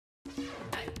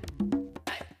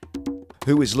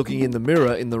Who is looking in the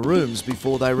mirror in the rooms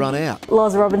before they run out?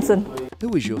 Loz Robinson.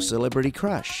 Who is your celebrity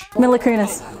crush? Mila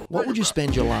Kunis. What would you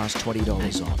spend your last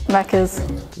 $20 on? Macca's.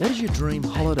 What is your dream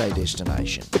holiday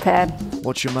destination? Japan.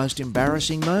 What's your most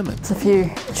embarrassing moment? It's a few.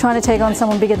 Trying to take on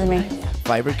someone bigger than me.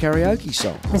 Favourite karaoke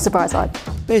song? Mr. Brightside.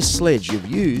 Best sledge you've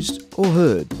used or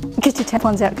heard? Get your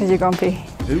tampons out because you're grumpy.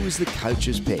 Who was the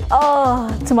coach's pet?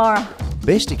 Oh, Tamara.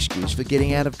 Best excuse for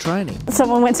getting out of training?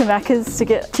 Someone went to Macca's to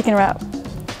get chicken wrap.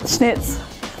 Schnitz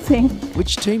thing.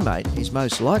 Which teammate is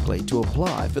most likely to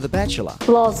apply for The Bachelor?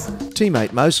 Loz.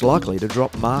 Teammate most likely to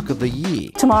drop mark of the year?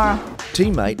 Tamara.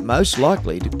 Teammate most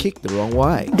likely to kick the wrong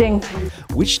way? Ding.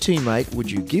 Which teammate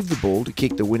would you give the ball to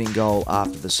kick the winning goal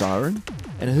after the siren?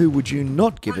 And who would you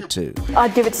not give it to?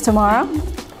 I'd give it to Tamara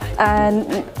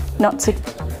and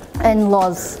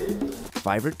Loz.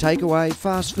 Favourite takeaway,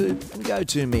 fast food and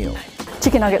go-to meal?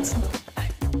 Chicken nuggets.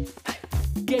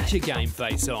 Get your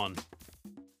GameFace on.